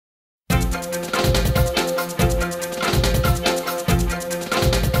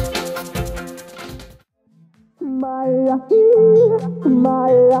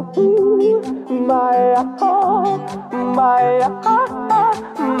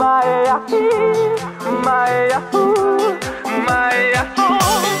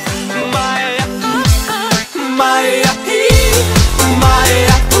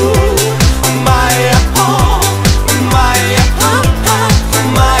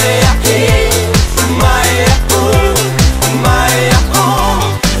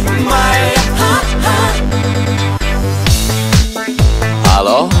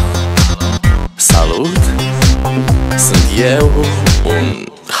Alo, salut, sunt eu, un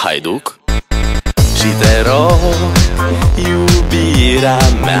haiduc și te rog, iubirea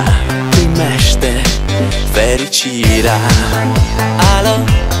mea, primește fericirea. Alo,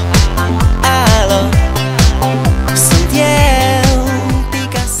 alo, sunt eu,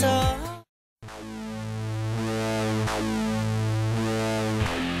 Picasso.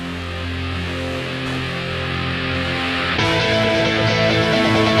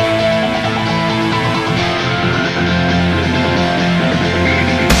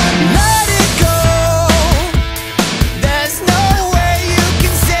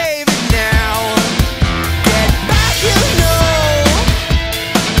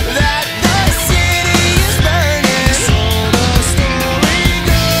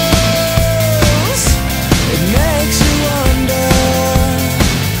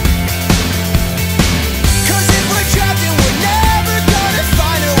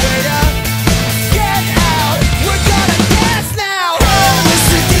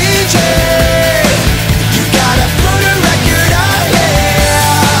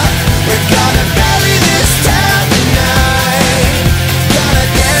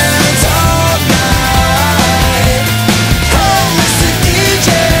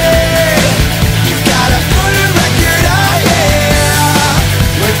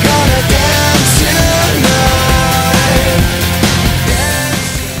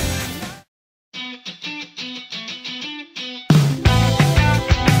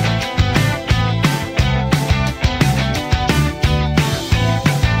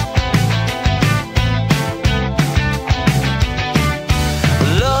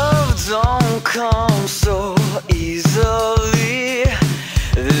 Come so easily.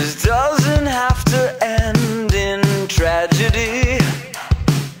 This doesn't have to end in tragedy.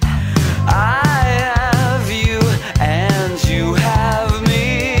 I have you and you have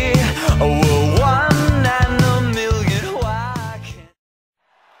me. Oh, we're one and a million. Why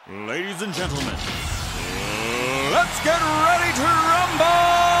can't... Ladies and gentlemen, let's get ready to rumble!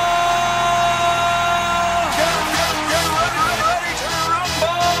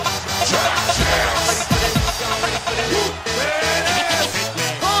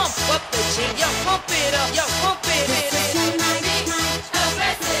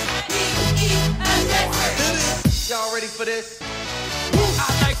 Y'all ready for this? I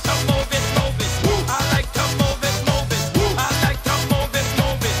like to move it, move it. I like to move it, move it. I like to move it,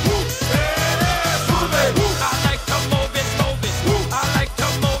 move it. I like to move it, move it. I like to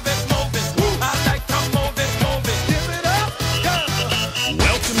move it, move it. I like to move it, move it. Give it up, go.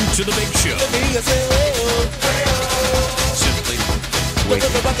 Welcome to the big show. Simply wait.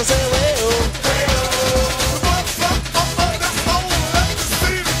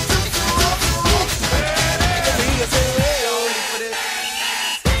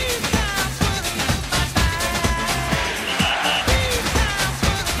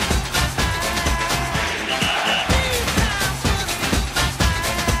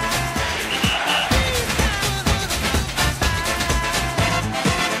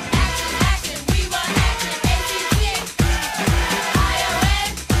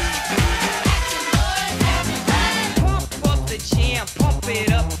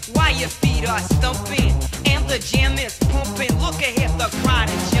 While your feet are stumping and the jam is pumping, look ahead, the crowd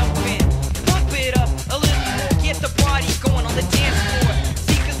is jumping. Pump it up a little more, get the party going on the dance floor.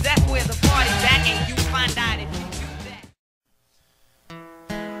 See, 'cause that's where the party's at, and you find out if you do that.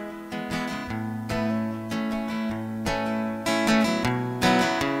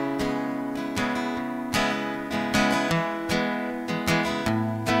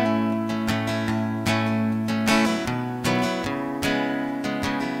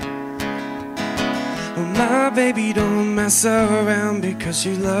 My baby don't mess around because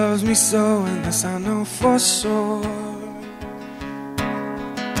she loves me so, and this I know for sure.